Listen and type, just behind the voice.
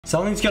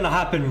Something's gonna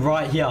happen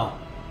right here.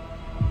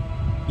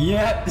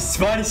 Yep,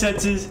 Spidey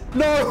senses.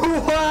 No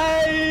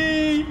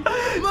way!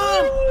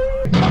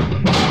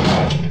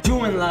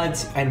 Doing,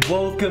 lads, and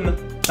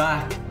welcome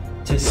back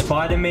to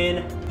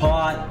Spider-Man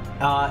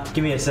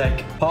give me a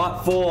sec.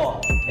 Part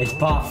 4. It's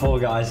part 4,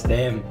 guys.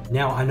 Damn.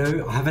 Now, I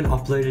know I haven't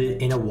uploaded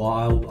in a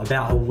while.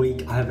 About a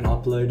week I haven't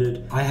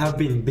uploaded. I have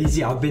been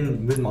busy. I've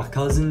been with my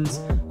cousins.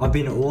 I've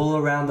been all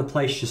around the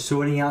place just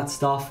sorting out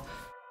stuff.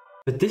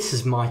 But this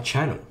is my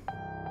channel.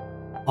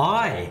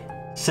 I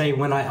say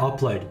when I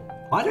upload.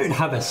 I don't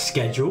have a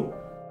schedule.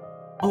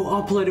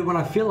 I'll upload it when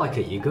I feel like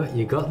it. You got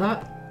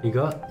that? You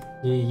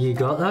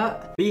got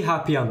that? Be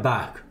happy I'm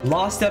back.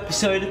 Last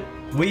episode,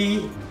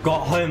 we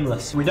got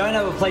homeless. We don't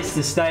have a place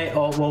to stay,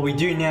 or well, we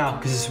do now,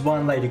 because this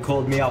one lady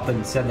called me up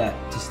and said that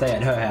to stay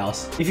at her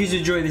house. If you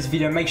enjoyed this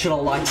video, make sure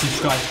to like,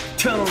 subscribe,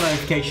 turn on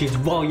notifications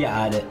while you're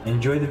at it.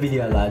 Enjoy the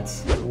video,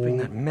 lads. Hoping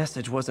that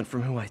message wasn't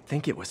from who I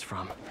think it was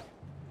from.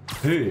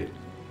 Who?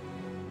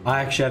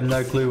 I actually have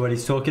no clue what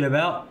he's talking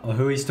about or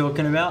who he's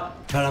talking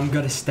about, but I'm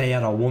gonna stay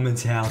at a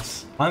woman's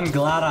house. I'm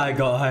glad I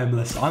got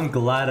homeless. I'm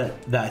glad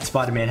that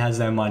Spider-Man has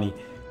no money.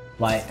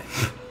 Like,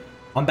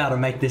 I'm about to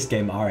make this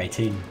game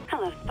R18.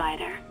 Hello,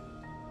 Spider.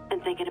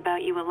 Been thinking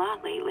about you a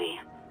lot lately.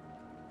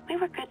 We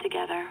were good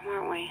together,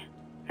 weren't we?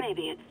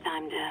 Maybe it's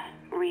time to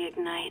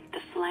reignite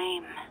the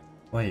flame.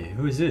 Wait,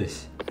 who is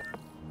this?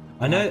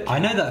 I know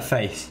that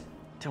face.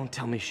 Don't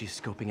tell me she's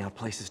scoping out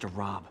places to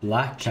rob.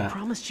 Black Cat. She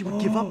promised she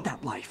would give up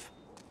that life.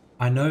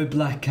 I know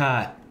Black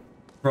Cat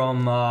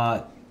from,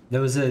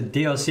 there was a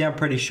DLC, I'm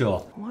pretty sure.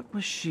 What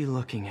was she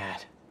looking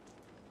at?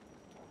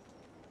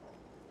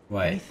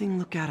 Wait. Anything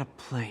look out of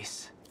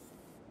place?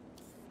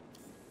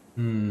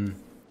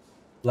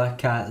 Black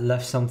Cat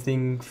left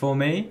something for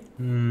me?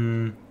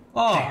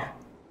 Oh, there.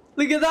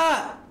 Look at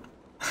that!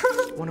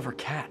 One of her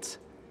cats.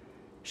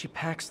 She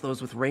packs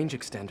those with range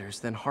extenders,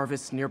 then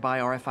harvests nearby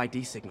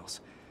RFID signals.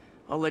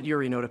 I'll let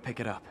Yuri know to pick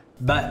it up.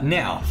 But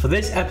now, for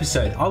this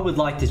episode, I would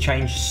like to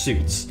change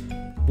suits.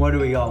 What do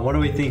we got? What are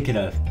we thinking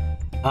of?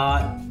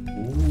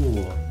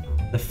 Ooh,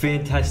 the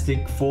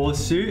Fantastic Four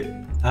suit.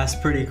 That's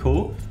pretty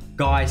cool.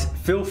 Guys,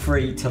 feel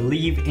free to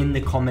leave in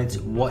the comments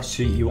what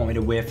suit you want me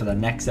to wear for the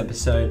next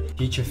episode.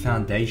 Future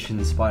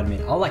Foundation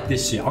Spider-Man. I like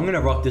this suit. I'm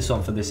gonna rock this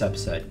on for this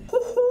episode.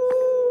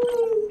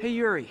 Hey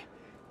Yuri,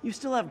 you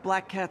still have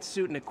Black Cat's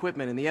suit and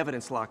equipment in the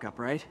evidence lockup,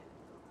 right?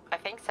 I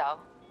think so.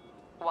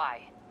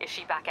 Why? Is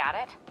she back at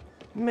it?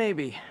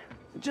 Maybe.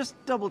 Just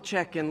double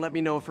check and let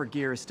me know if her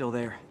gear is still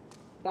there.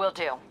 Will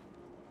do.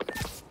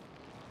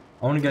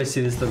 I want to go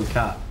see this little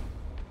cat.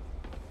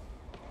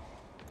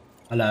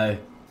 Hello.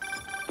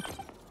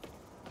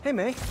 Hey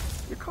May,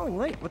 you're calling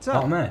late. What's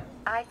up? Oh man.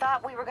 I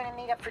thought we were gonna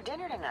meet up for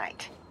dinner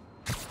tonight.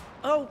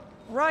 Oh,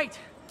 right.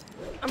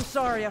 I'm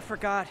sorry, I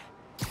forgot.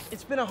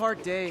 It's been a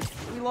hard day.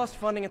 We lost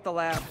funding at the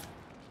lab.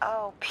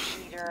 Oh,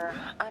 Peter,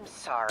 I'm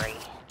sorry.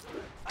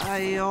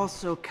 I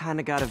also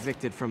kinda got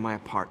evicted from my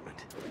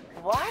apartment.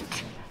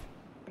 What?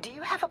 Do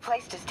you have a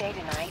place to stay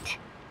tonight?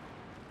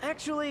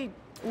 Actually,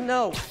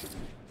 no.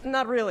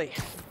 Not really.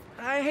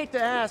 I hate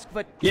to ask,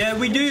 but... Yeah,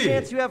 we do. Any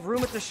chance you have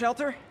room at the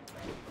shelter?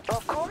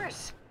 Of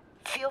course.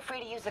 Feel free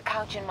to use the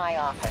couch in my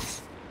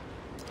office.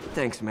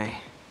 Thanks, May.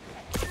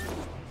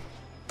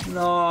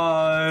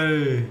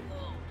 No.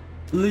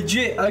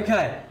 Legit.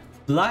 Okay.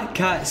 Black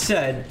Cat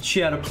said she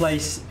had a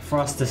place for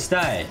us to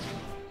stay.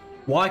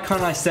 Why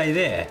can't I stay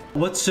there?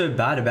 What's so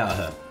bad about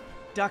her?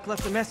 Doc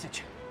left a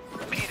message.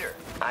 Peter,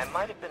 I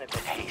might have been a bit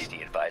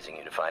hasty advising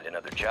you to find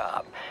another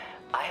job.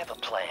 I have a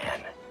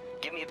plan.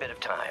 Give me a bit of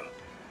time.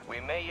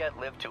 We may yet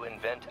live to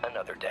invent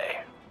another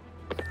day.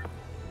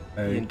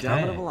 The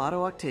indomitable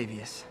Otto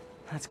Octavius.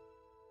 That's...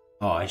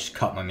 Oh, I just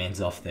cut my mans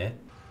off there.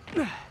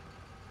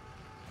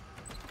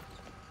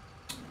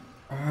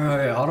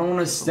 Alright, I don't want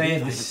to stay at I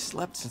haven't this...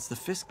 slept since the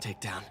Fisk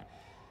takedown.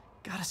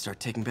 Gotta start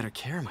taking better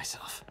care of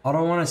myself. I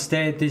don't want to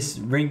stay at this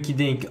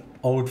rinky-dink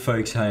old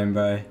folks home,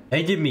 bro.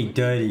 They did me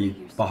dirty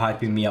by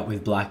hyping me up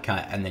with Black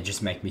Cat and then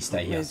just make me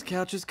stay here. May's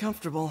couch is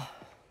comfortable.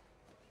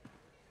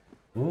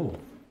 Ooh.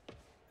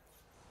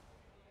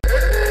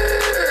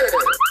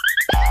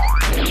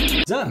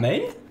 Is that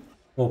me?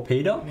 Or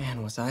Peter?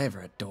 Man, was I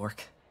ever a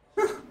dork.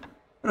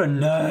 What a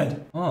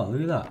nerd. Oh,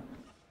 look at that.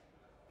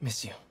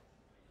 Miss you.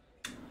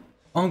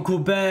 Uncle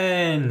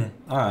Ben.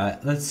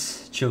 Alright,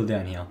 let's chill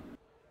down here.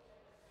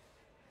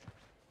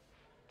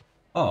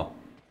 Oh.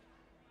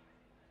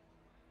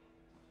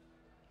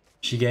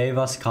 She gave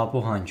us a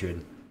couple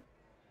hundred.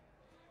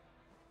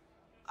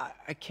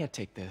 I can't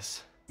take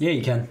this. Yeah,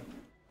 you can.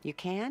 You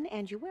can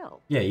and you will.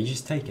 Yeah, you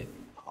just take it.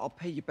 I'll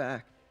pay you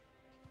back.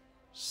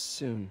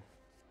 Soon.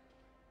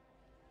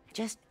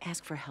 Just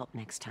ask for help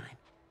next time.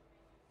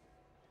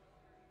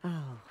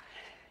 Oh,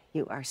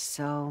 you are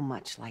so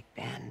much like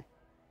Ben.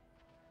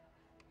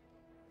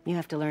 You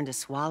have to learn to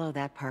swallow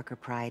that Parker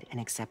pride and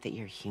accept that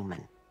you're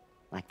human,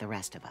 like the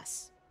rest of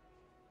us.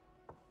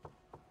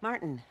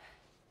 Martin.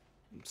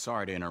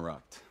 Sorry to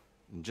interrupt.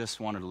 Just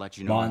wanted to let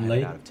you know I'm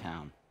headed out of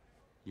town.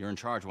 You're in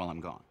charge while I'm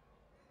gone.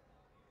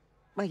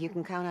 Well, you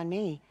can count on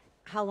me.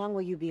 How long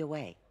will you be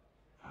away?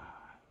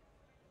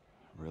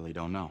 really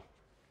don't know.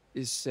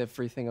 Is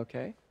everything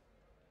okay?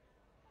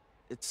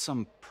 It's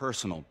some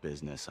personal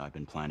business I've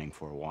been planning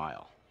for a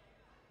while.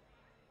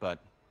 But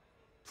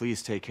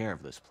please take care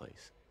of this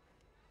place.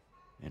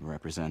 It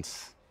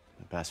represents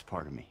the best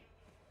part of me.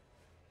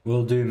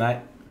 Will do, mate.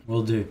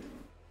 Will do.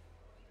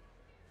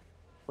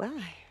 Well,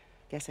 I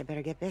guess I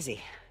better get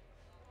busy.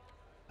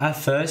 At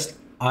first,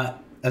 at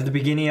the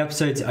beginning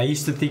episodes, I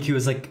used to think he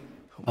was like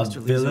a Mr.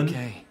 Lee's villain.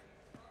 okay.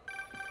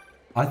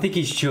 I think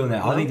he's chill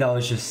now. I think that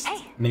was just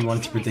me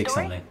wanting to predict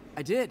something.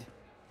 I did.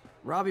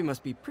 Robbie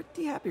must be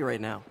pretty happy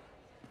right now.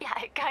 Yeah,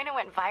 it kind of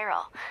went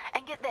viral.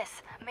 And get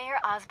this, Mayor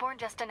Osborn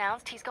just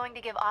announced he's going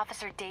to give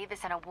Officer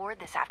Davis an award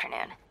this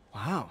afternoon.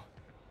 Wow.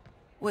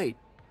 Wait,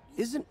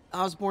 isn't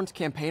Osborn's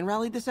campaign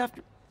rally this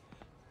after?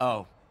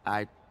 Oh,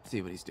 I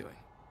see what he's doing.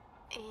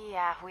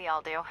 Yeah, we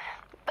all do.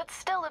 But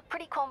still a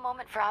pretty cool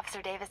moment for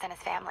Officer Davis and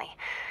his family.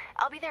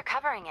 I'll be there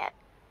covering it.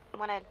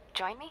 Wanna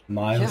join me?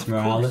 Miles Yeah, of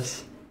Morales.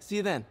 course. See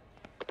you then.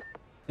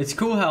 It's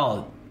cool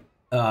how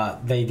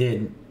they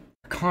did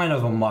kind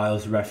of a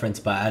Miles reference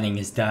by adding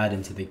his dad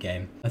into the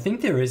game. I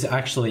think there is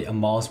actually a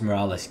Miles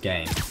Morales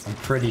game. I'm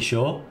pretty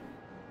sure.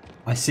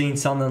 I seen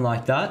something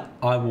like that.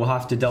 I will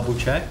have to double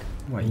check.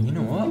 Wait, you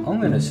know what? I'm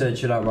gonna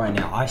search it up right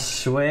now. I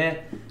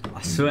swear,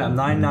 I'm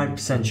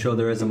 99% sure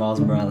there is a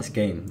Miles Morales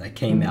game that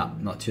came out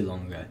not too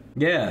long ago.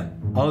 Yeah,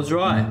 I was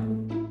right.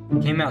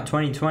 Came out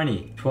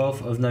 2020,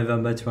 12th of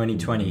November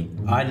 2020.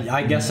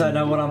 I guess I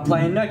know what I'm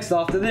playing next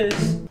after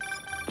this.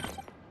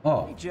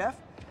 Oh. Hey, Jeff.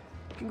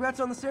 Congrats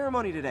on the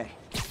ceremony today.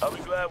 I'll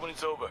be glad when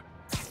it's over.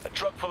 A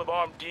truck full of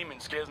armed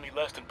demons scares me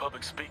less than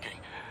public speaking.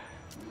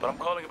 But I'm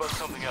calling about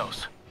something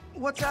else.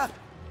 What's up?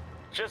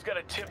 Just got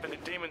a tip that the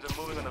demons are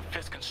moving on the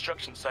Fisk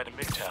construction site in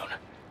Midtown.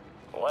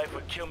 My wife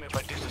would kill me if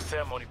I ditched the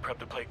ceremony prep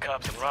to play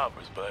cops and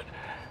robbers, but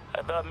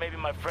I thought maybe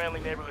my friendly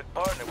neighborhood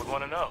partner would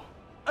want to know.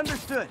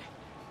 Understood.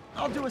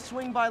 I'll do a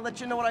swing by, let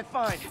you know what I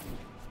find.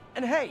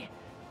 And hey,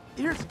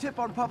 here's a tip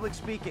on public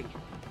speaking.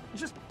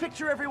 Just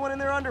picture everyone in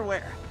their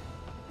underwear.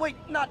 Wait,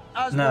 not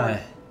Osborn. No.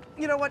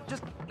 You know what?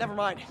 Just never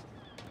mind.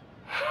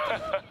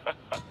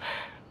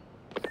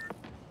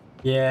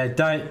 Yeah,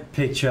 don't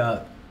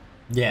picture.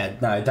 Yeah,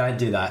 no, don't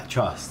do that.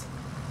 Trust.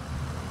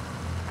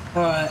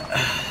 Alright.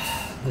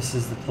 This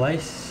is the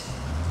place.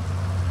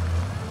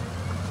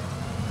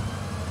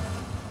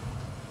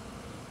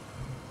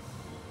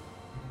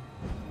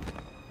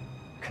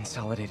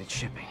 Consolidated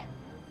shipping.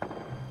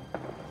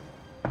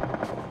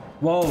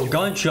 Whoa,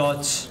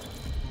 gunshots.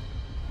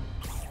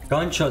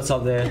 Gunshots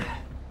up there.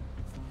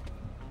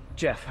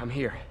 Jeff, I'm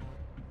here.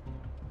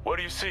 What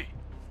do you see?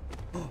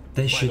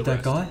 They shoot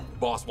that guy?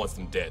 Boss wants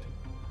them dead.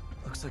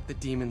 Looks like the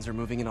demons are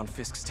moving in on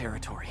Fisk's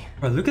territory.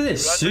 Bro, look at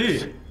this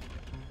suit.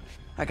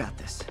 I got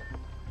this.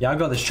 Yeah, I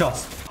got this.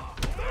 Trust.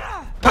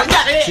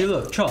 See,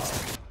 look,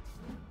 trust.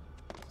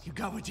 You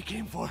got what you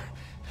came for.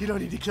 You don't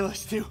need to kill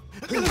us too.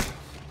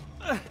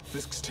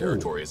 Fisk's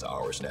territory is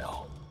ours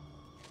now.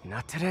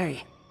 Not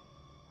today.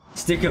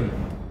 Stick him.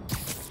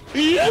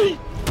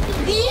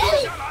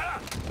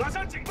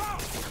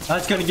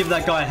 That's gonna give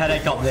that guy a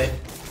headache up there.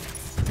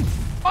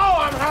 Oh,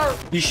 I'm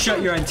hurt. You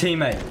shot your own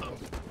teammate.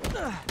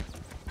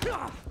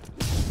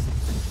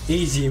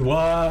 Easy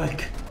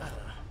work.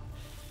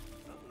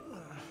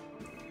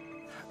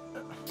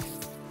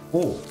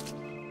 Oh,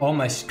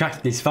 almost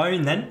cracked his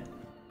phone then.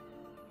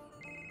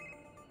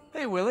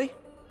 Hey, Willie.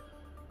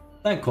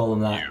 Don't call him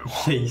that,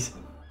 please.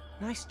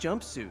 Nice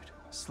jumpsuit.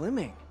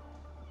 Slimming.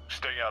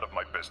 Stay out of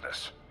my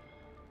business.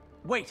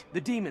 Wait,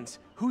 the demons.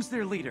 Who's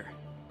their leader?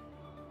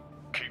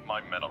 Keep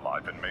my men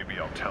alive and maybe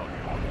I'll tell you.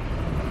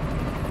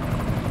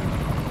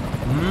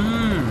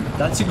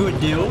 That's a good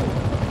deal.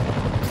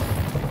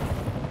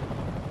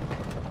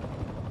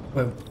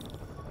 Wait,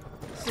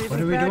 Saving what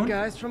are we bad doing?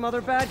 guys from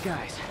other bad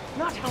guys.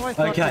 Not how I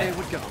thought Okay. today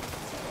would go.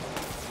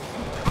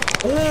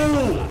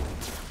 Oh!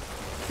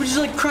 We just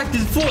like cracked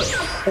his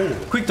foot.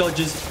 Oh, quick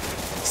dodges.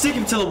 Stick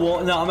him to the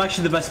wall. No, I'm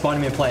actually the best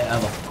Spider-Man player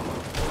ever.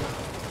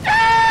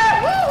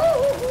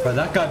 Bro,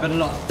 that guy better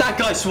not. That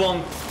guy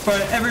swung. Bro,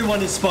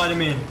 everyone is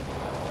Spider-Man.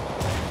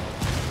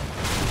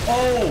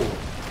 Oh!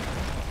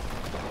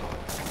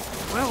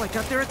 Well, I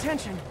got their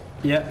attention.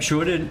 Yep,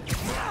 sure did.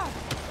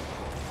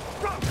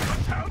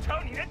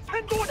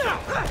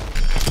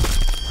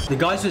 The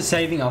guys were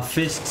saving our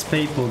Fisk's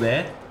people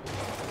there.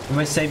 And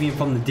we're saving him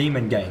from the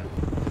demon gang.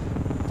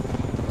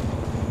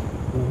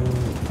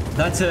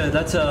 That's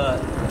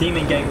a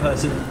demon gang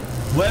person.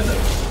 Web.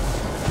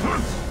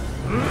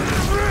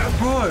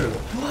 Bro,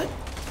 what?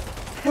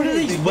 What are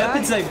these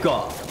weapons they've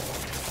got?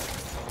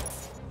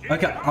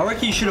 Okay, I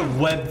reckon you should have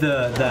webbed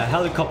the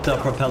helicopter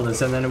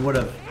propellers and then it would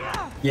have...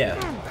 Yeah,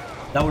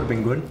 that would have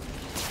been good.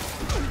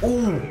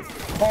 Oh!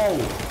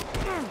 Oh!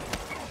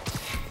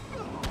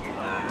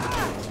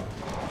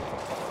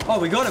 Oh,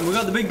 we got him. We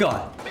got the big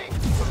guy.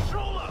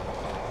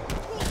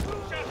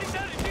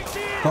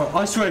 Bro,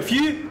 I swear if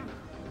you...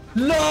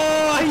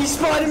 No! He's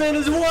Spider-Man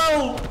as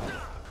well!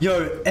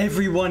 Yo,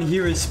 everyone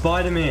here is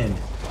Spider-Man.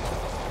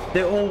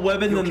 They're all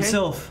webbing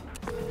themselves.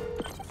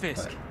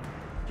 Fisk,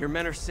 your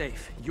men are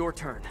safe. Your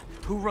turn.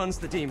 Who runs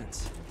the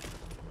demons?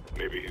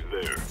 Maybe he's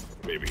there.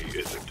 Maybe he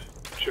isn't.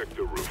 Check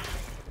the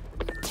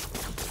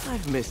roof.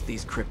 I've missed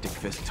these cryptic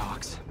Fisk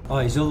talks. Oh,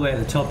 he's all the way at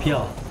the top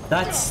here.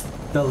 That's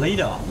the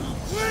leader.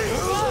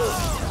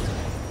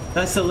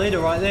 That's the leader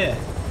right there.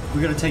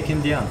 We gotta take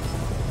him down.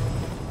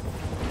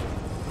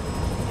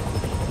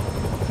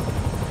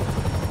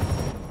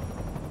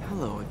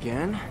 Hello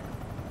again.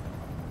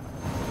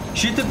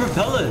 Shoot the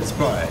propellers,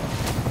 bro.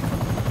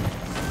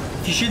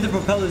 If you shoot the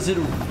propellers,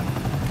 it'll...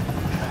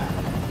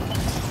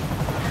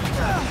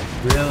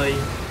 Really?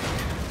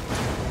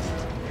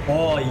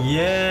 Oh,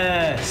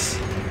 yes.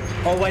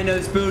 Oh, wait, no,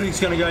 this building's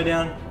gonna go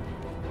down.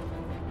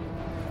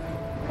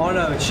 Oh,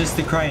 no, it's just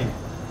the crane.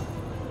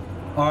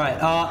 All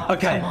right,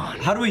 okay.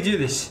 How do we do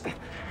this?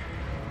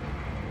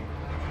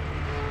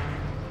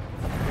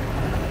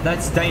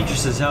 That's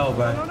dangerous as hell,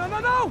 bro. No, no, no,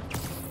 no!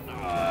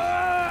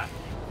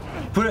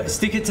 Put it,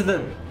 stick it to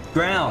the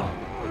ground.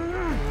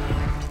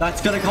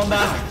 That's gonna come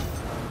back.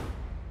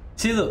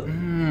 See, look.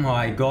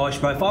 My gosh,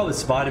 bro. If I was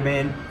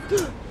Spider-Man,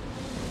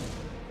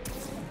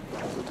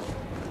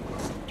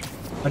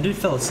 I did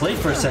fell asleep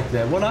for a sec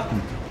there. What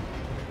happened?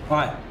 All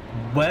right,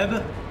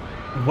 web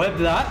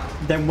that,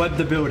 then web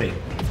the building.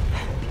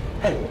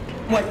 Oh,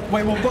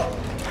 wait, what?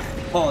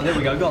 Oh, there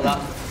we go. Got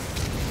that.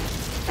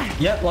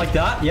 Yep, like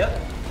that. Yep.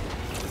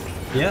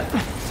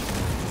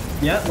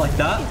 Yep, like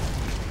that.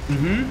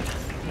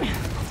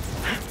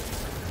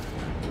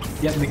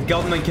 Yep, the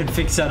government can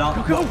fix that up.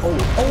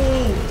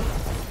 Oh.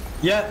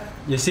 Yeah,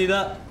 you see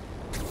that?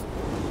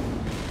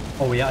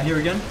 Oh, we out here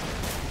again?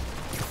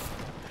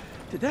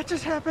 Did that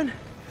just happen?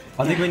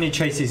 I think we need to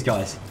chase these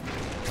guys.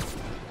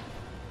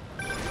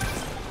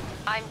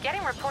 I'm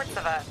getting reports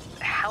of a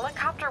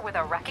helicopter with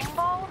a wrecking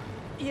ball.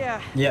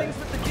 Yeah. Yeah. Things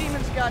with the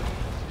demons got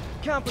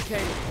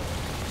complicated.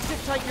 Sit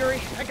tight,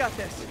 Yuri. I got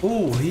this.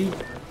 Oh, Please,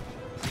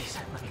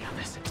 let me have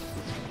this.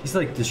 he's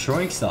like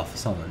destroying stuff or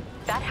something.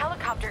 That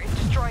helicopter is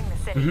destroying the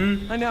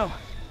city. I know.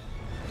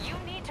 You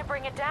need to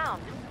bring it down.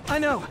 I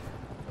know.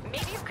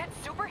 Maybe you could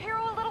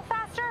superhero a little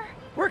faster?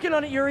 Working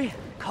on it, Yuri.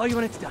 Call you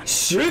when it's done.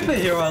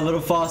 Superhero a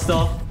little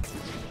faster.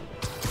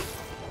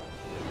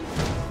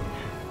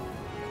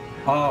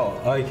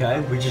 Oh, okay.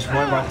 We just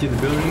went right through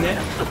the building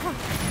there.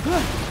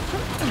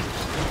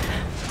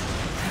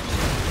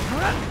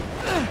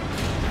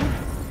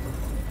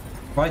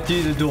 Right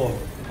through the door.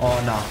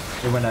 Oh, no.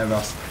 It went over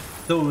us.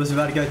 Thought it was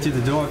about to go through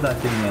the door of that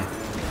thing there.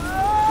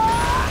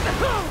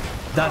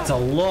 That's a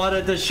lot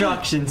of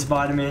destruction,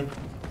 Spider-Man.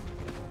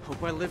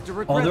 Hope I live to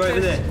regret Oh, they're over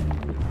this.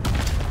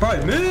 there.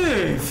 Bro,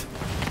 move!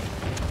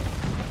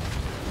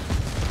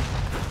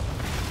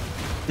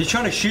 They're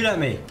trying to shoot at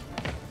me.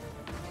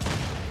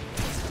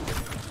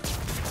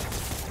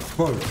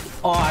 Bro.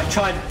 Oh, I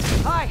tried.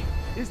 Hi,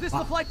 is this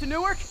the flight to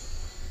Newark?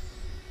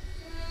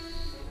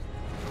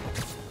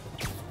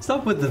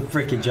 Stop with the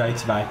freaking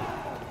jokes, mate.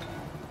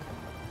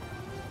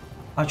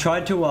 I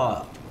tried to,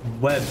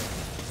 web.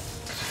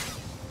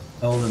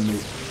 All the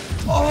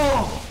move.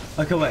 Oh!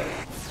 Okay, wait.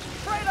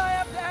 Afraid I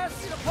have to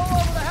ask you to pull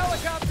over the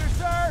helicopter,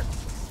 sir.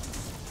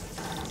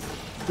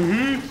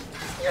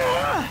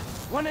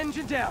 One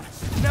engine down.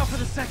 Now for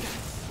the second.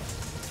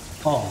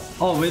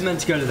 Oh, we're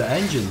meant to go to the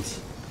engines.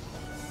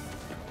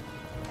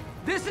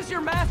 This is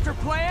your master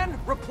plan?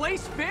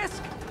 Replace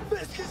Fisk?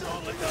 Fisk is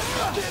only the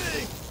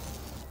beginning.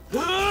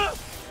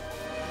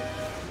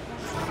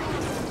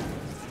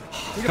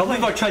 Can't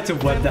believe I tried to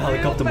web the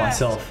helicopter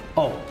myself.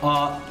 Oh,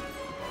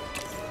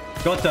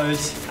 got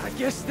those. I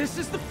guess this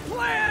is the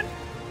plan.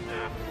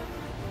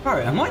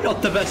 Alright, am I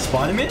not the best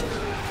Spider-Man?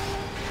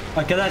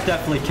 Okay, that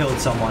definitely killed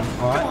someone.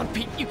 Alright. Come on,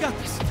 Pete, you got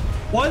this.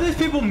 Why are those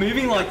people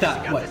moving like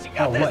that? Wait,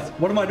 wait,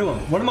 what am I doing?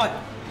 What am I...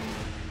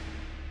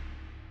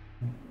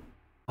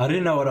 I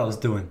didn't know what I was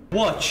doing.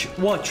 Watch,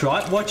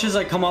 right? Watch as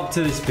I come up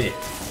to this bit.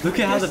 Look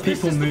at how the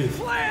people move.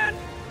 Plan.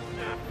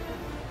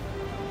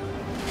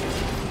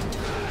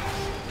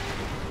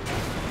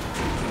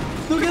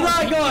 Look at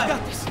that guy! You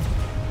got this.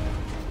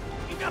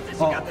 You got this, you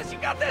got this, you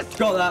got this!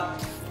 Got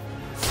that.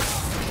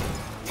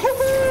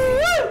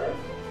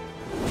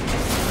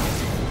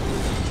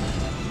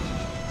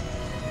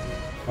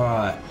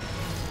 Alright.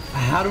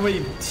 How do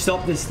we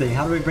stop this thing?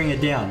 How do we bring it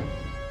down?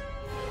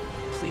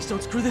 Please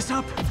don't screw this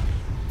up.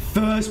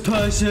 First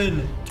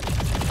person!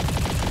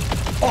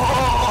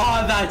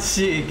 Oh, that's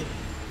sick!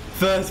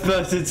 First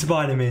person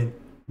Spider-Man.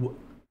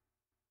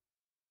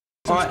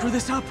 Don't screw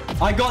this up.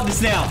 I got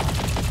this now.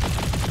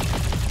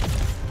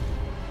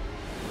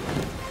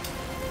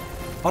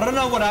 I don't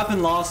know what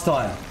happened last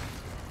time.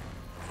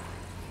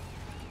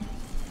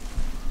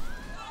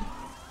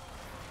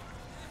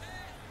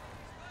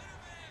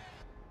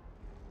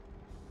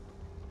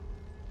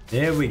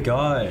 There we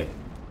go.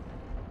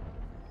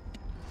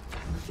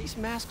 These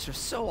masks are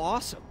so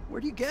awesome. Where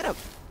do you get them?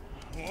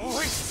 Oh,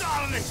 he's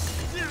stalling me.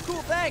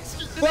 Cool, thanks.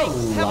 Do Well,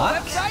 they have what? a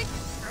website?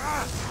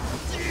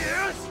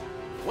 Yes.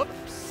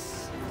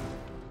 Whoops.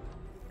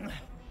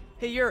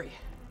 Hey, Yuri.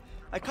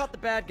 I caught the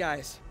bad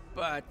guys,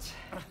 but...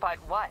 But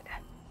what?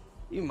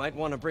 You might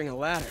want to bring a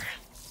ladder.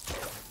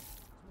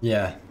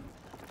 Yeah.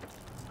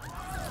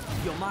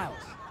 Yo, Miles.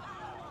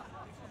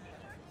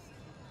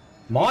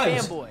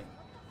 Miles? Fanboy.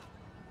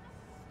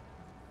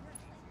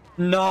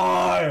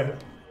 No!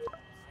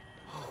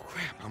 Oh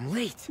crap, I'm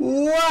late.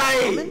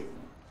 Wait!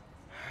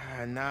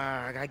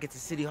 Nah, I gotta get to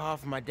City Hall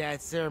for my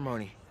dad's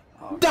ceremony.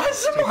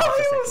 That's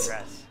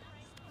Miles!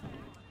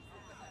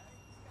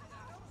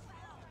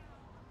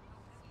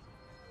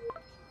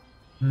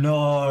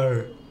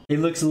 No. It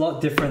looks a lot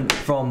different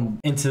from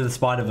Into the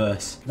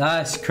Spider-Verse.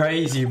 That's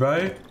crazy,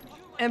 bro.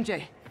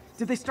 MJ,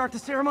 did they start the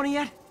ceremony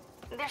yet?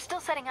 They're still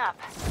setting up.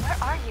 Where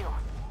are you?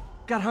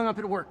 Got hung up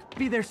at work.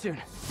 Be there soon.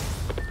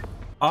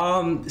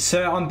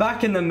 So I'm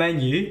back in the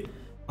menu.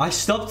 I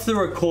stopped the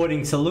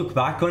recording to look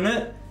back on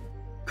it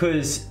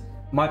because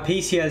my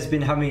PC has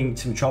been having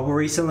some trouble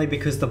recently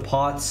because the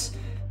parts,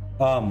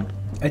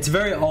 it's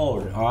very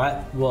old, all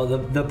right? Well,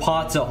 the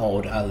parts are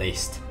old, at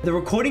least. The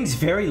recording's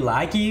very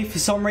laggy for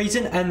some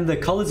reason, and the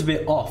color's a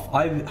bit off.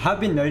 I have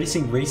been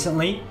noticing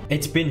recently,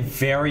 it's been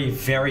very,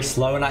 very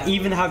slow, and I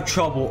even have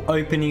trouble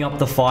opening up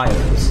the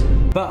files.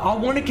 But I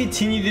want to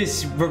continue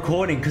this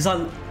recording because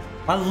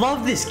I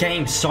love this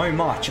game so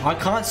much. I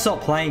can't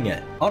stop playing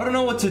it. I don't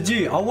know what to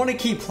do. I want to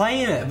keep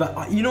playing it,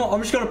 but you know what?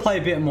 I'm just going to play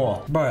a bit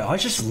more. Bro, I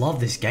just love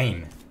this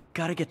game.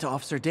 Gotta get to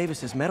Officer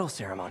Davis's medal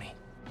ceremony.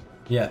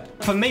 Yeah.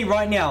 For me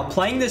right now,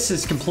 playing this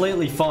is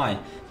completely fine.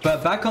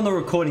 But back on the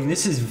recording,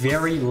 this is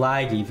very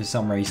laggy for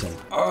some reason.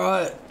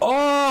 Alright.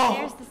 Oh!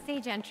 There's the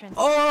stage entrance.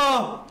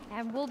 Oh!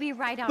 And we'll be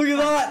right out. Look at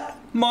that!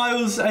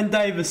 Miles and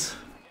Davis.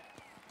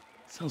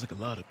 Sounds like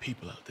a lot of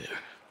people out there.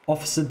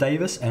 Officer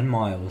Davis and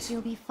Miles.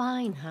 You'll be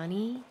fine,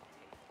 honey.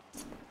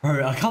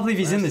 Bro, I can't believe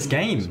he's in this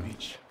game.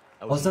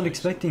 I was not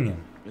expecting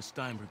him. Miss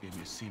Steinberg gave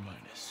me a C-.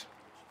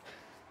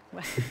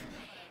 Well,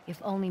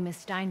 if only Miss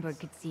Steinberg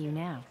could see you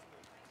now.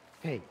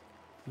 Hey,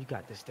 you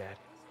got this, Dad.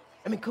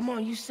 I mean, come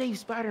on, you saved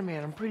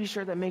Spider-Man. I'm pretty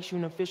sure that makes you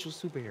an official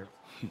superhero.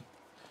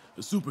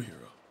 A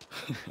superhero.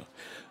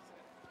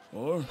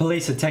 Or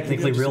police are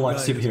technically real-life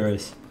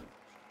superheroes.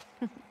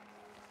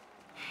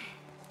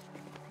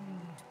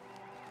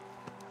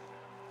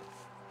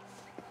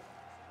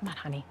 Not,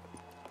 honey.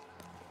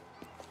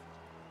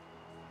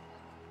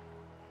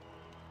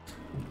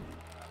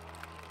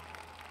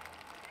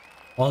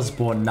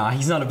 Osborn, nah,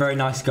 he's not a very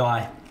nice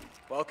guy.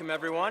 Welcome,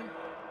 everyone.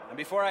 And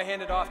before I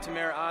hand it off to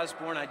Mayor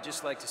Osborn, I'd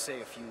just like to say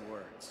a few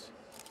words.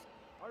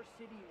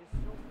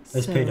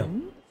 There's Peter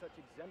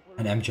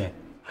and MJ.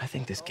 I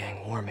think this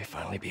gang war may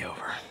finally be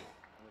over.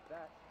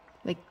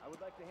 Like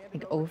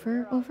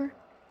over?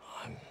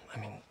 I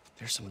mean,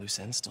 there's some loose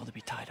ends still to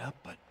be tied up,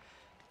 but...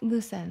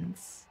 Loose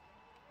ends.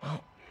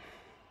 Well,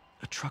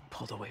 a truck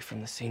pulled away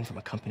from the scene from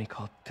a company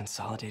called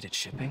Consolidated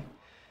Shipping.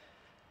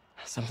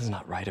 Something's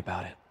not right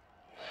about it.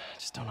 I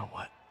just don't know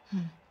what.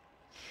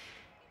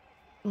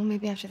 Well,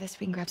 maybe after this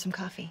we can grab some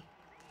coffee.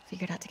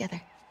 Figure it out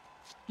together.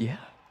 Yeah.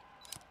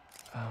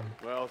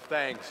 Well,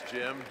 thanks,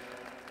 Jim.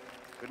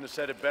 Couldn't have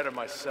said it better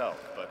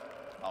myself,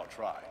 but I'll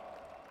try.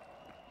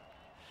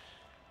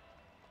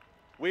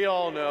 We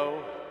all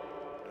know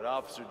that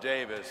Officer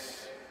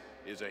Davis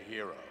is a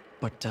hero.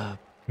 But,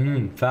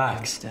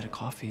 facts. instead of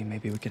coffee,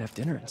 maybe we could have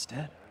dinner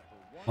instead.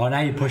 Oh, now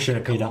you're pushing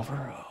it, Peter.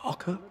 I'll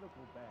cook.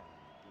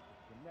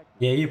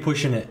 Yeah, you're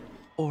pushing it.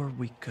 Or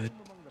we could,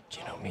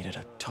 you know, meet at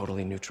a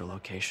totally neutral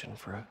location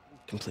for a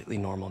completely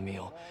normal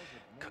meal,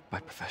 cooked by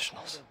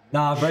professionals.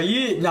 Nah, bro,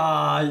 you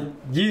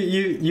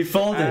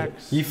folded.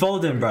 Acts You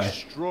folded, bro.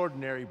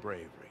 Extraordinary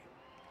bravery.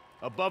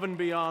 Above and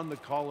beyond the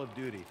call of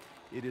duty,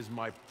 it is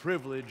my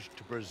privilege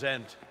to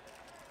present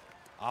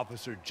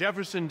Officer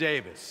Jefferson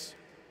Davis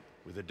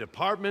with the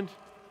Department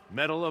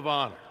Medal of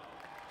Honor.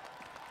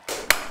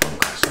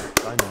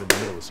 I'm in the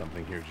middle of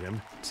something here,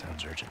 Jim.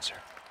 Sounds urgent, sir.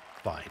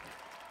 Fine.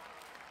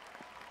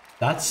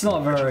 That's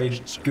not very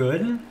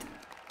good.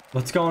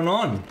 What's going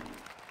on?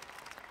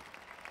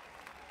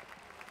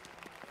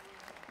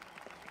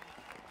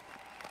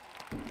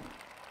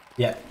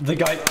 Yeah, the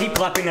guy. Keep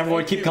clapping,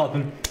 everyone. Keep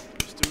clapping.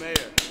 Mr.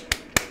 Mayor,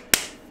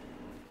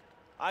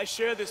 I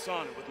share this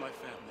honor with my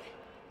family.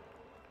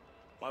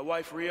 My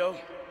wife, Rio,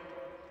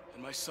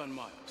 and my son,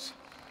 Miles.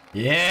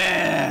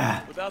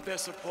 Yeah! Without their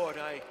support,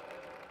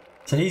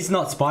 So he's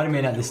not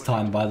Spider-Man at this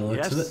time, by the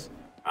looks of it.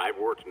 I've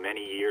worked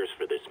many years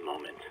for this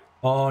moment.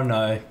 Oh,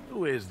 no.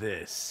 Who is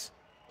this?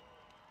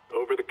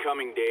 Over the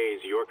coming days,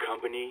 your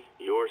company,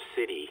 your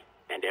city,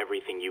 and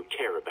everything you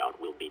care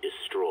about will be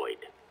destroyed.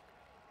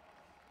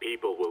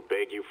 People will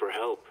beg you for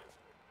help,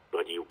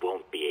 but you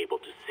won't be able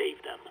to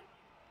save them.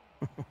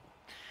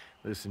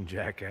 Listen,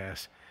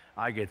 jackass.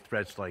 I get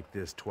threats like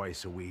this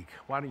twice a week.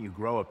 Why don't you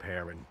grow a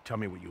pair and tell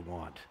me what you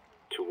want?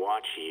 To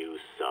watch you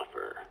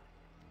suffer.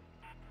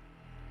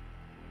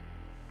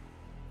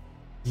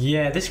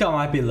 Yeah, this guy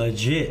might be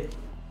legit.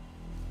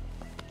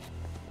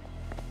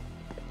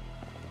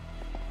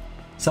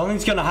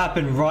 Something's gonna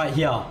happen right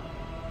here.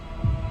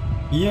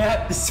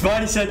 Yeah,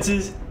 spider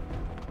senses.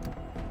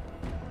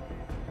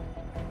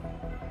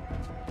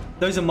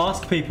 Those are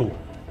masked people.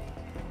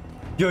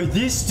 Yo,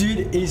 this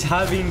dude is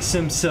having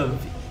some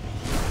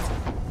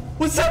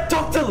What's that,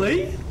 Dr.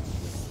 Lee?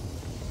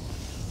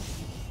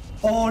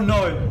 Oh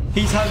no,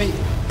 he's having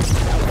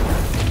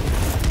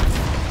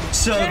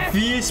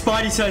severe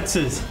spidey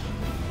senses.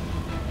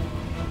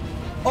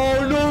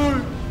 Oh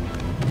no!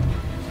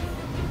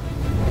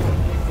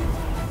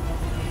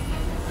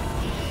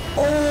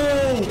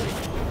 Oh!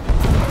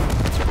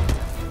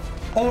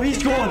 Oh,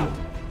 he's gone.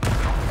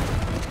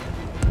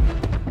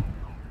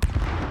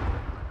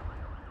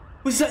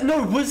 Was that,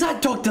 no, was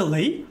that Dr.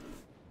 Lee?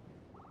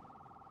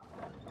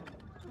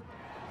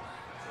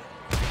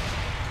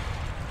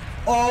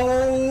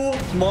 Oh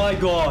my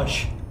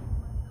gosh.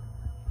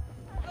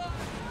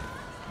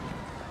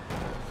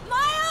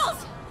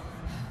 Miles!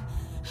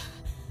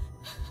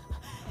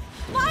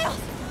 Miles,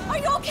 are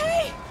you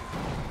okay?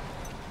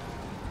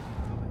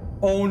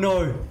 Oh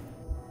no.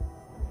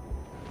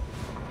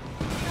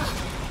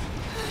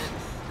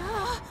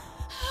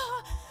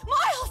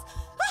 Miles!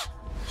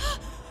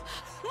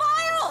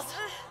 Miles!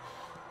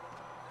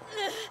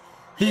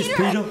 Here's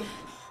Peter.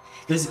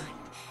 There's...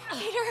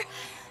 Peter!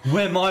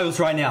 We're Miles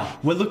right now.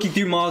 We're looking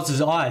through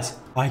Miles's eyes.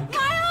 Miles!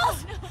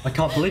 I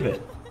can't believe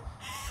it.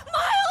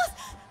 Miles!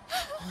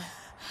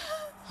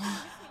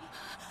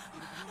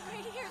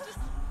 Right here, just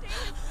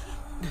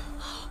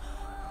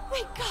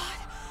thank God.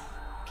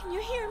 Can you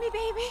hear me,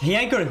 baby? He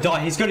ain't gonna die.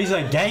 He's got his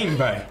own game,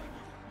 bro.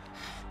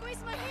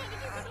 Squeeze my hand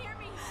if you can hear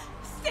me.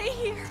 Stay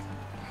here.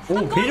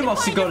 Oh, Peter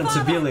must have gotten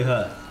severely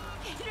hurt.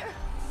 Peter.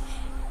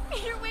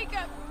 Peter, wake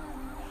up.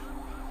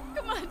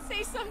 Come on,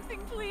 say something,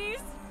 please.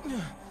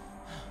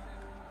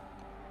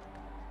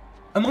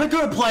 Am I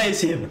gonna play as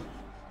him?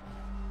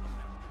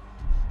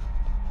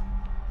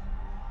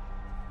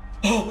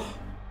 Oh,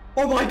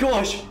 oh my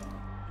gosh!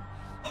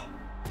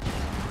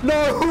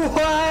 No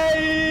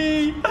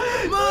way!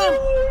 Mom!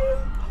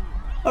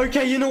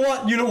 Okay, you know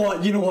what?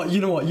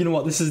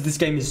 This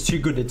game is too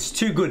good. It's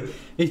too good.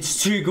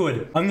 It's too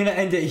good. I'm gonna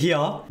end it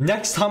here.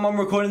 Next time I'm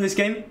recording this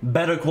game,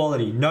 better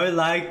quality, no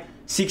lag,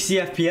 60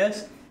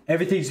 FPS.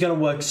 Everything's gonna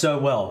work so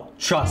well.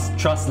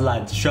 Trust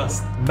lads,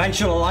 trust. Make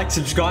sure to like,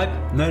 subscribe,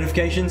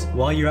 notifications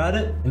while you're at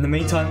it. In the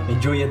meantime,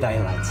 enjoy your day,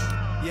 lads.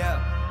 Yeah.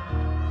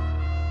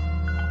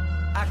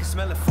 I can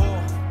smell it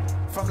fall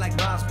from like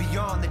miles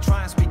beyond. The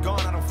triumphs be gone.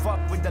 I don't fuck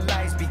with the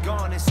lights be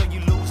gone. And so you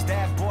lose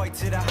that boy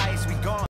to the heights we gone.